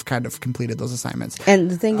once they've kind of completed those assignments. And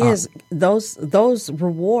the thing is, those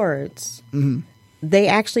rewards, they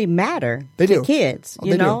actually matter to kids,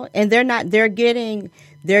 and they're getting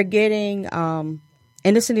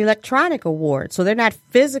and it's an electronic award. So they're not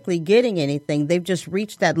physically getting anything. They've just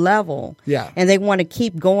reached that level. Yeah. And they want to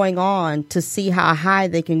keep going on to see how high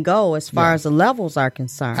they can go as far as the levels are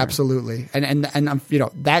concerned. Absolutely. And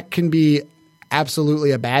that can be absolutely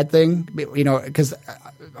a bad thing, because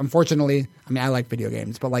unfortunately, I mean, I like video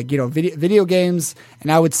games, but video games,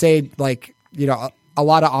 and I would say a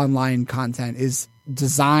lot of online content is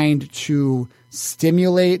designed to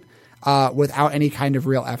stimulate without any kind of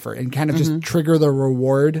real effort and kind of just trigger the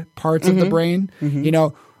reward parts of the brain.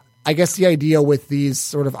 I guess the idea with these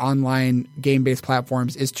sort of online game-based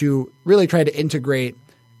platforms is to really try to integrate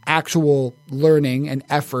actual learning and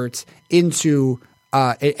effort into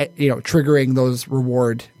triggering those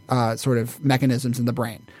reward sort of mechanisms in the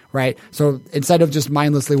brain, right? So instead of just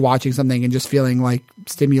mindlessly watching something and just feeling like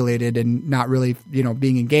stimulated and not really,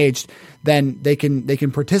 being engaged, then they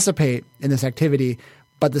can participate in this activity.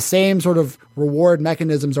 But the same sort of reward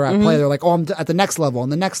mechanisms are at play. They're like, oh, I'm at the next level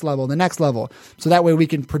and the next level and the next level. So that way we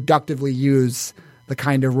can productively use the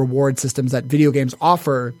kind of reward systems that video games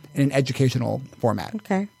offer in an educational format.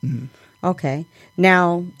 Okay. Okay.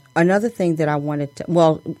 Now, Another thing that I want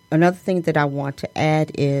to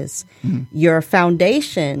add is your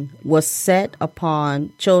foundation was set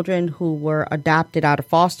upon children who were adopted out of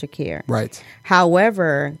foster care. Right.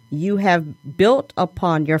 However, you have built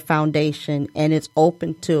upon your foundation, and it's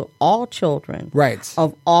open to all children, right,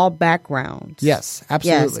 of all backgrounds. Yes,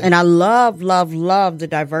 absolutely. Yes, and I love the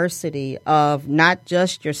diversity of not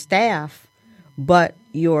just your staff, but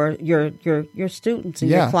your students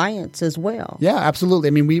and your clients as well. Yeah, absolutely.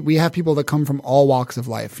 I mean, we have people that come from all walks of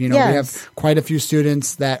life. You know, we have quite a few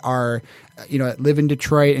students that are, live in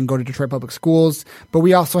Detroit and go to Detroit public schools, but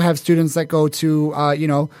we also have students that go to,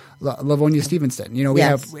 Livonia Stevenson. You know, we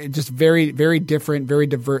have just very, very different, very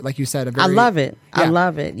diverse, like you said. I love it. Yeah. I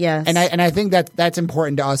love it. Yes. And I think that that's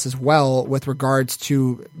important to us as well with regards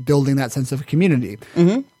to building that sense of community.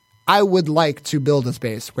 Mm-hmm. I would like to build a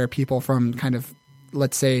space where people from kind of,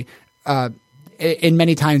 let's say, in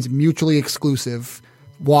many times mutually exclusive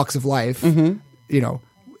walks of life,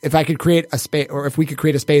 if I could create a space, or if we could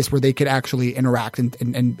create a space where they could actually interact and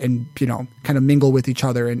kind of mingle with each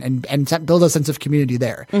other and build a sense of community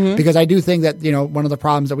there. Mm-hmm. Because I do think that, one of the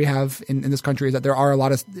problems that we have in this country is that there are a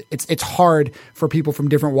lot of, it's hard for people from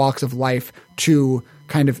different walks of life to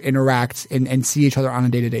kind of interact and see each other on a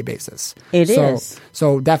day-to-day basis.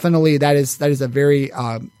 So definitely that is a very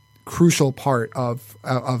crucial part of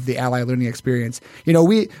the Ally Learning experience.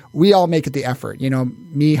 We all make it the effort.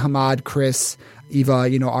 Me, Hamad, Chris, Eva,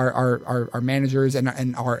 our managers and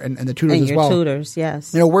the tutors and as well. Tutors,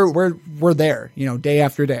 yes. We're there. Day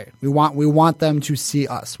after day. We want them to see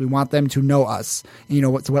us. We want them to know us.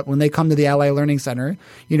 When they come to the Ally Learning Center,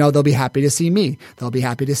 they'll be happy to see me. They'll be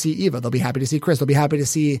happy to see Eva. They'll be happy to see Chris. They'll be happy to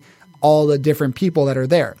see all the different people that are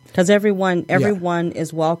there. Because everyone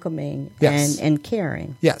is welcoming and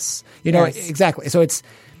caring. Yes. Exactly. So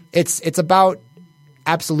it's about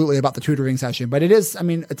absolutely about the tutoring session, but it is,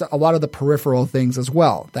 it's a lot of the peripheral things as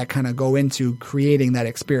well that kind of go into creating that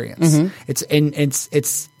experience. Mm-hmm. It's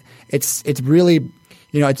really,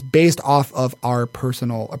 it's based off of our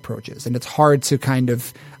personal approaches, and it's hard to kind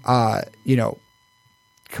of,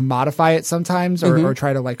 commodify it sometimes or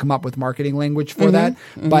try to come up with marketing language for that.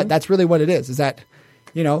 Mm-hmm. But that's really what it is that,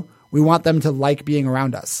 we want them to like being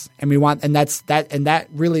around us, and that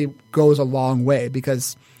really goes a long way,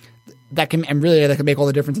 because that can make all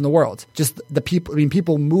the difference in the world. Just the people,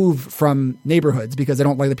 people move from neighborhoods because they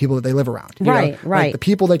don't like the people that they live around. Right. Like the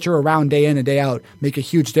people that you're around day in and day out make a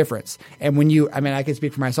huge difference. And when I can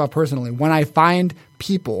speak for myself personally, when I find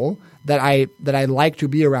people that I like to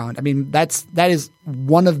be around, that is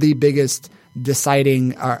one of the biggest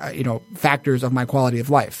deciding, factors of my quality of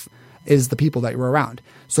life is the people that you're around.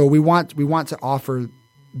 So we want to offer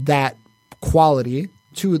that quality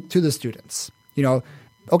to the students,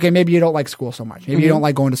 Okay, maybe you don't like school so much. Maybe you don't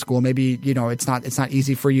like going to school. Maybe, it's not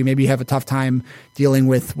easy for you. Maybe you have a tough time dealing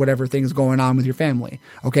with whatever thing's going on with your family.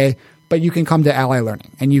 Okay, but you can come to Ally Learning,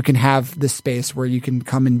 and you can have this space where you can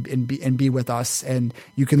come and be with us, and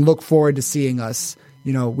you can look forward to seeing us,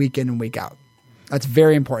 week in and week out. That's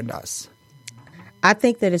very important to us. I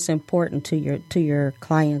think that it's important to your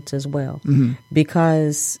clients as well,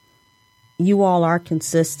 because you all are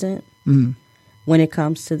consistent. Mm-hmm. When it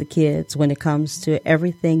comes to the kids, when it comes to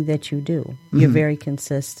everything that you do, you're very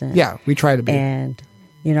consistent. Yeah, we try to be. And,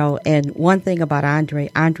 and one thing about Andre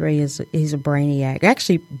he's a brainiac.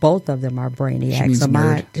 Actually, both of them are brainiacs.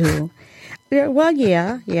 Ahmad too. Well,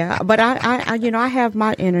 yeah. But I have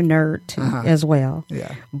my inner nerd as well.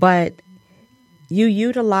 Yeah. But you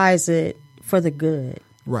utilize it for the good.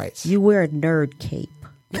 Right. You wear a nerd cape.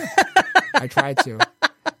 I try to.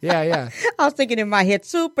 Yeah. I was thinking in my head,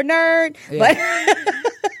 super nerd. Yeah.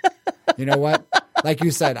 But you know what? Like you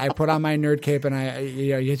said, I put on my nerd cape, and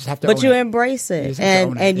you just have to. But you embrace it,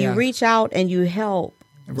 and you reach out and you help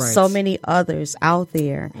so many others out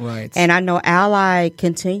there. Right. And I know Ally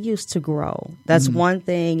continues to grow. That's one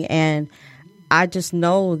thing, and I just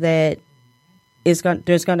know that there's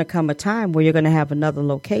going to come a time where you're going to have another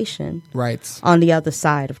location on the other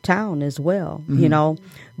side of town as well,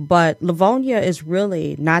 But Livonia is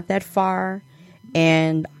really not that far,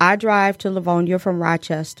 and I drive to Livonia from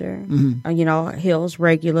Rochester, Hills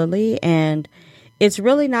regularly, and it's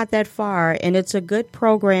really not that far, and it's a good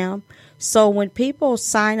program. So when people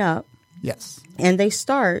sign up and they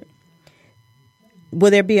start, will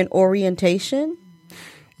there be an orientation?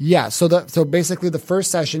 Yeah, so basically the first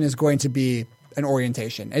session is going to be an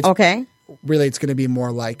orientation. Okay. really it's going to be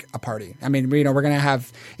more like a party. I mean, we're going to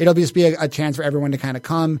have, it'll just be a chance for everyone to kind of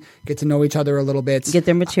come, get to know each other a little bit, get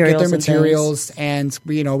their materials, and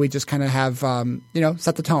we just kind of have,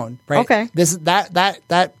 set the tone, right? Okay.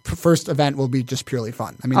 That first event will be just purely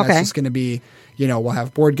fun. I mean, that's just going to be, we'll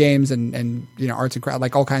have board games and arts and crafts,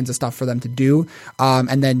 like all kinds of stuff for them to do.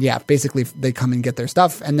 And then, basically they come and get their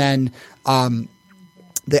stuff. And then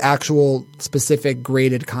the actual specific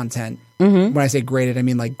graded content, when I say graded, I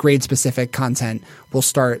mean like grade specific content will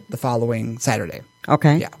start the following Saturday.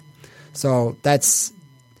 Okay. Yeah. So that's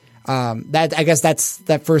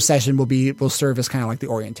that first session will serve as kind of like the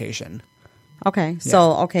orientation. Okay.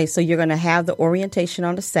 So you're going to have the orientation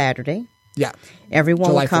on a Saturday. Yeah.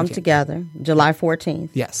 Everyone will come together July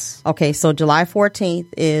 14th. Yes. Okay, so July 14th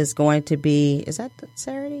is going to be, is that the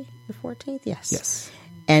Saturday, the 14th? Yes. Yes.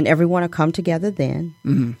 And everyone will come together then.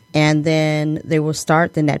 Mm-hmm. And then they will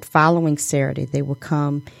start, then that following Saturday, they will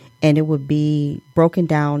come and it will be broken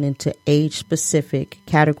down into age-specific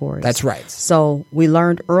categories. That's right. So we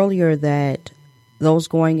learned earlier that those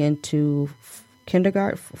going into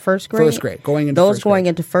kindergarten, first grade, going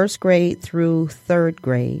into first grade through third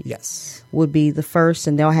grade, yes, would be the first,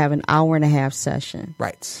 and they'll have an hour and a half session.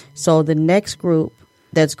 Right. So the next group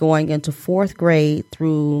that's going into fourth grade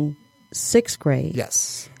through sixth grade,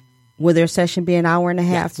 yes, will their session be an hour and a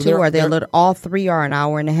half too? Or all three are an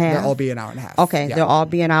hour and a half? They'll all be an hour and a half. Okay, they'll all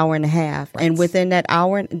be an hour and a half, right. And within that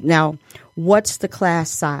hour, now, what's the class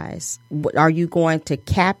size? Are you going to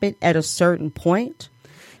cap it at a certain point?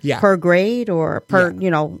 Yeah. Per grade or per,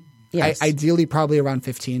 yes. Ideally, probably around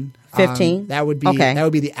 15. 15? That would be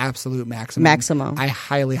the absolute maximum. I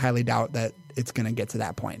highly, highly doubt that it's going to get to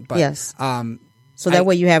that point. But, yes. So that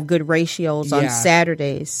way you have good ratios on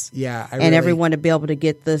Saturdays. Yeah. And everyone to be able to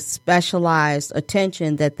get the specialized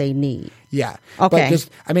attention that they need. Yeah. Okay.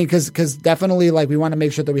 But because definitely, like, we want to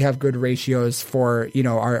make sure that we have good ratios for,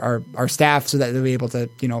 our staff so that they'll be able to,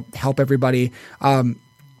 help everybody.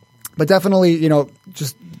 But definitely,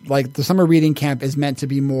 just like the summer reading camp is meant to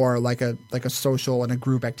be more like a social and a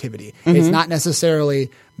group activity. Mm-hmm. It's not necessarily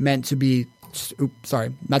meant to be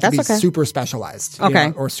super specialized,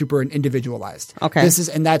 or super individualized. Okay.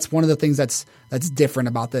 That's one of the things that's different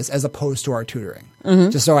about this as opposed to our tutoring.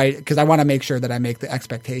 Mm-hmm. Because I want to make sure that I make the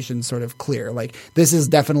expectations sort of clear. Like, this is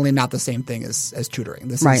definitely not the same thing as tutoring.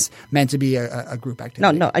 This is meant to be a group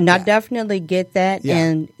activity. No, and I definitely get that. Yeah.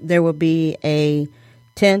 And there will be a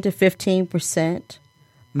 10 to 15%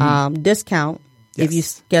 discount if you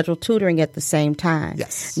schedule tutoring at the same time.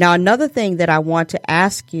 Yes. Now, another thing that I want to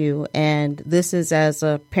ask you, and this is as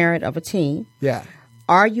a parent of a teen. Yeah.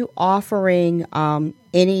 Are you offering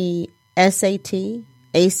any SAT,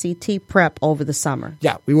 ACT prep over the summer?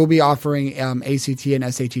 Yeah, we will be offering ACT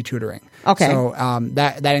and SAT tutoring. Okay. So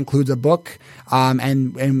that includes a book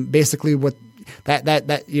and basically what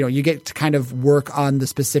that you get to kind of work on the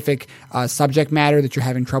specific subject matter that you're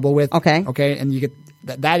having trouble with. Okay. And you get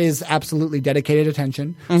that is absolutely dedicated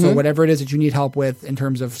attention. Mm-hmm. So whatever it is that you need help with in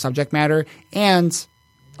terms of subject matter and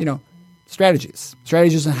strategies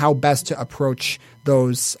on how best to approach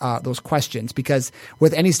those questions, because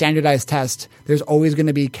with any standardized test there's always going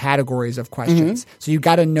to be categories of questions. Mm-hmm. So you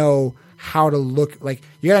got to know how to look, like,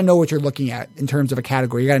 you got to know what you're looking at in terms of a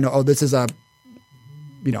category. You got to know, this is a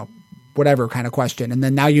whatever kind of question. And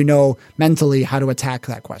then now you know mentally how to attack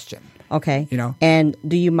that question. Okay. And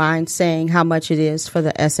do you mind saying how much it is for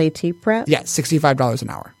the SAT prep? Yeah, $65 an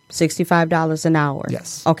hour. $65 an hour.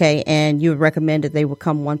 Yes. Okay. And you recommend that they would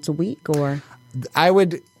come once a week, or? I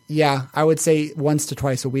would say once to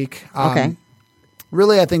twice a week. Okay.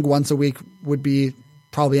 Really, I think once a week would be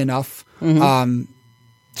probably enough. Mm-hmm.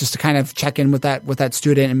 Just to kind of check in with that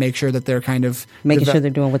student and make sure that they're kind of making sure they're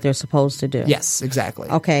doing what they're supposed to do. Yes, exactly.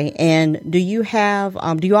 Okay. And do you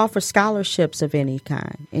offer scholarships of any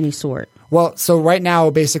kind, any sort? Well, so right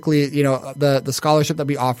now, basically, the scholarship that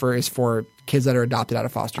we offer is for kids that are adopted out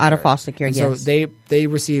of foster care. Out of foster care, and yes. So they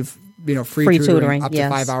receive free tutoring up to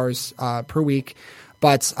 5 hours per week.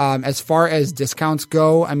 But as far as discounts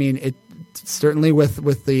go, I mean, it certainly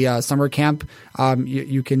with the summer camp,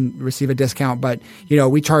 you can receive a discount. But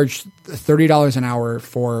we charge $30 an hour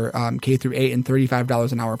for K through 8 and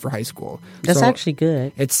 $35 an hour for high school. That's actually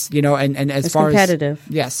good. It's and as it's far competitive.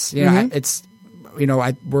 As yes, it's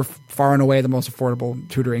we're far and away the most affordable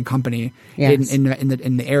tutoring company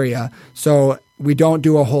in the area. So we don't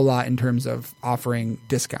do a whole lot in terms of offering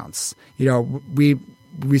discounts. We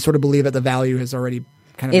sort of believe that the value has already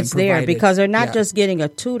kind of it's there because they're not just getting a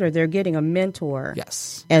tutor, they're getting a mentor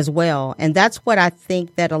as well. And that's what I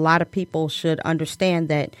think that a lot of people should understand,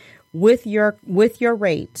 that with your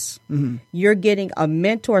rates, mm-hmm. you're getting a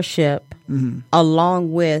mentorship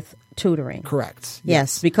along with tutoring. Correct.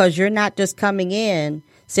 Yes, because you're not just coming in,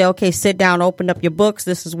 say, okay, sit down, open up your books.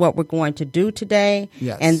 This is what we're going to do today.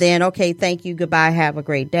 Yes. And then, okay, thank you, goodbye, have a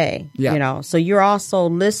great day. Yeah. You know, so you're also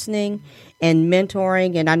listening and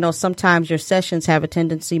mentoring. And I know sometimes your sessions have a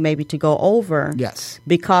tendency maybe to go over. Yes.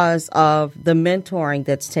 Because of the mentoring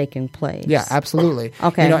that's taking place. Yeah, absolutely.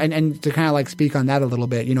 Okay. You know, and to kind of like speak on that a little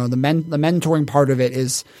bit, you know, the mentoring part of it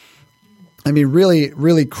is, I mean, really,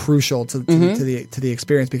 really crucial to the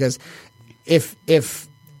experience, because if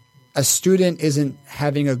a student isn't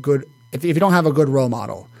having a good, if you don't have a good role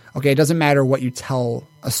model, okay, it doesn't matter what you tell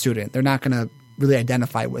a student, they're not going to really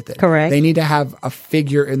identify with it. Correct. They need to have a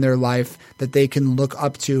figure in their life that they can look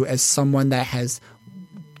up to as someone that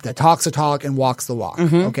talks the talk and walks the walk.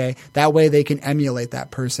 Okay, that way they can emulate that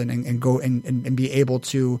person and go and be able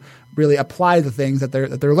to really apply the things that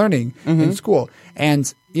they're learning in school.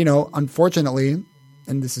 And you know, unfortunately,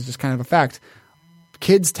 and this is just kind of a fact,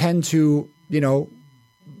 kids tend to, you know,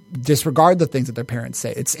 disregard the things that their parents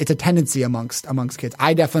say. It's a tendency amongst kids.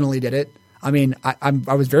 I definitely did it. I mean,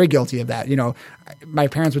 I was very guilty of that. You know, my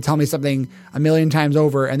parents would tell me something a million times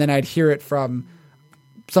over, and then I'd hear it from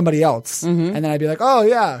somebody else, and then I'd be like, "Oh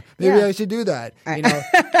yeah, maybe I should do that." You know,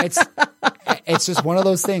 it's just one of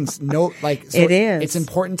those things. No, like so it is. It's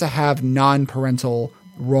important to have non-parental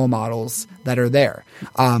role models that are there.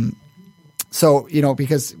 So you know,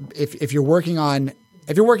 because if you're working on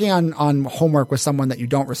homework with someone that you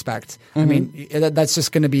don't respect, I mean, that's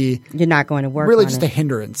just going to be, you're not going to work really on just it. a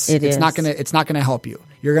hindrance. It's not going to help you.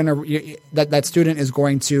 That student is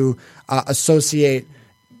going to associate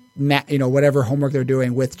whatever homework they're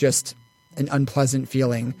doing with just an unpleasant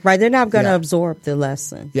feeling. Right. They're not going to absorb the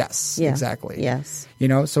lesson. Yes, yeah. Exactly. Yes. You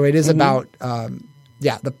know, so it is about,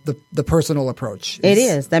 the personal approach. It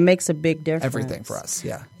is. That makes a big difference. Everything for us.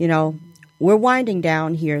 Yeah. You know, we're winding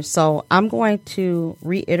down here, so I'm going to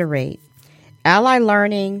reiterate. Ally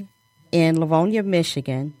Learning in Livonia,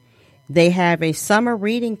 Michigan, they have a summer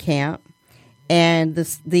reading camp, and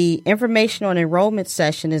the informational and enrollment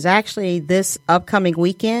session is actually this upcoming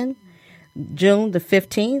weekend, June the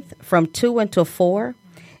 15th, from 2 until 4,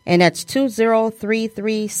 and that's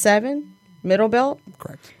 20337 Middle Belt.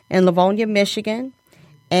 Correct. In Livonia, Michigan,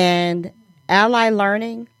 and Ally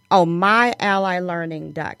Learning. Oh,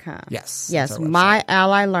 myallylearning.com. Yes. Yes,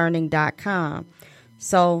 myallylearning.com.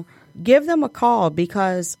 So give them a call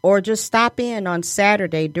or just stop in on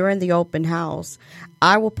Saturday during the open house.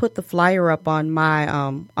 I will put the flyer up on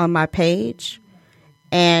my page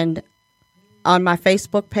and on my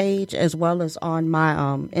Facebook page, as well as on my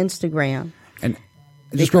Instagram. And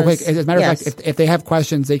just real quick, as a matter of fact, if they have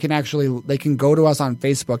questions, they can go to us on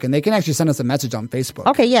Facebook, and they can actually send us a message on Facebook.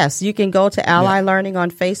 Okay, yes. You can go to Ally Learning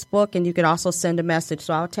on Facebook, and you can also send a message,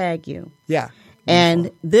 so I'll tag you. Yeah.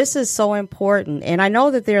 And this is so important. And I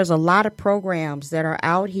know that there's a lot of programs that are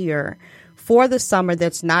out here for the summer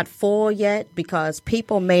that's not full yet, because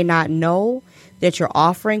people may not know that you're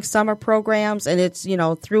offering summer programs, and it's, you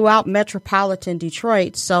know, throughout metropolitan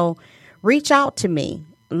Detroit. So reach out to me.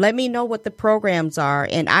 Let me know what the programs are,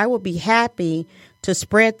 and I will be happy to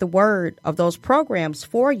spread the word of those programs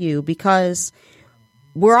for you, because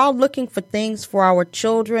we're all looking for things for our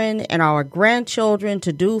children and our grandchildren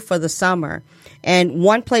to do for the summer. And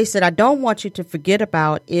one place that I don't want you to forget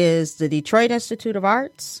about is the Detroit Institute of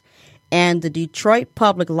Arts and the Detroit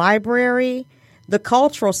Public Library, the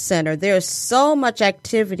Cultural Center. There's so much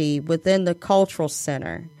activity within the Cultural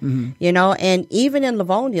Center, you know, and even in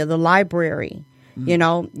Livonia, the library. You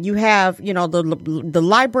know, you have, you know, the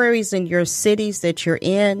libraries in your cities that you're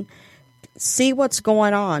in. See what's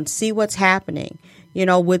going on. See what's happening. You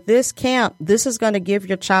know, with this camp, this is going to give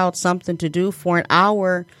your child something to do for an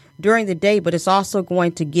hour during the day, but it's also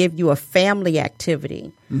going to give you a family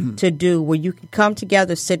activity to do, where you can come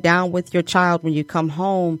together, sit down with your child when you come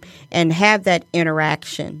home, and have that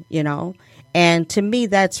interaction, you know. And to me,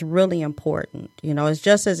 that's really important. You know, it's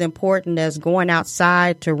just as important as going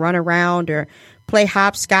outside to run around or play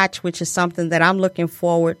hopscotch, which is something that I'm looking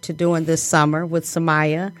forward to doing this summer with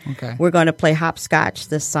Samaya. Okay. We're going to play hopscotch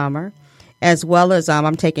this summer, as well as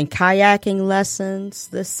I'm taking kayaking lessons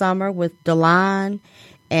this summer with Delon,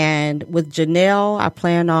 and with Janelle. I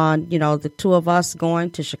plan on, you know, the two of us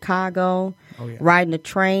going to Chicago, riding a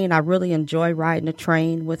train. I really enjoy riding a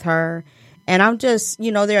train with her. And I'm just,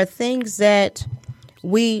 you know, there are things that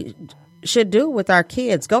we should do with our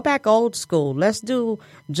kids. Go back old school. Let's do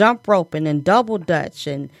jump roping and double dutch,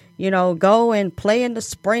 and, you know, go and play in the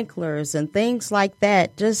sprinklers and things like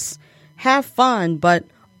that. Just have fun, but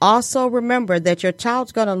also remember that your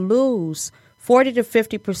child's going to lose 40 to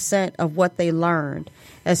 50% of what they learned.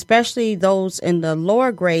 especially those in the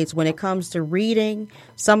lower grades when it comes to reading,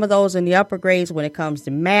 some of those in the upper grades when it comes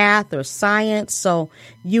to math or science. So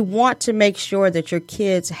you want to make sure that your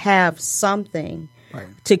kids have something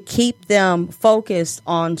to keep them focused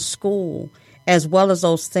on school, as well as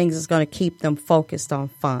those things that's going to keep them focused on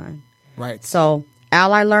fun. Right. So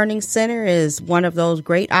Ally Learning Center is one of those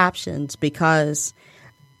great options because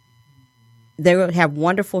they have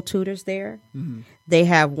wonderful tutors there. Mm-hmm. They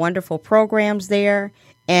have wonderful programs there.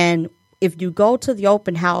 And if you go to the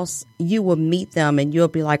open house, you will meet them and you'll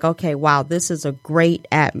be like, okay, wow, this is a great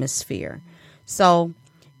atmosphere. So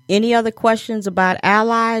any other questions about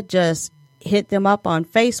Ally, just hit them up on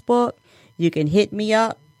Facebook. You can hit me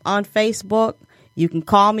up on Facebook. You can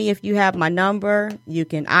call me if you have my number. You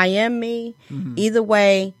can IM me. Mm-hmm. Either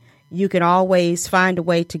way, you can always find a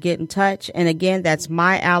way to get in touch. And again, that's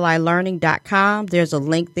myallylearning.com. There's a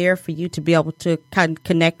link there for you to be able to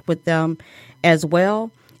connect with them as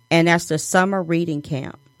well. And that's the summer reading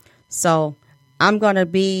camp. So I'm going to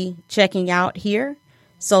be checking out here.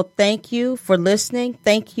 So thank you for listening.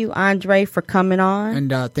 Thank you, Andre, for coming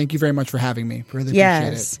on. And thank you very much for having me. Really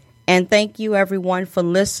appreciate it. And thank you, everyone, for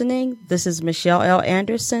listening. This is Michelle L.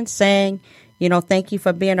 Anderson saying, thank you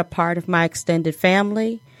for being a part of my extended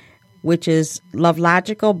family, which is Love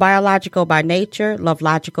Logical, biological by nature, Love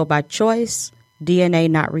Logical by choice, DNA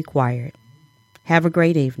not required. Have a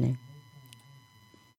great evening.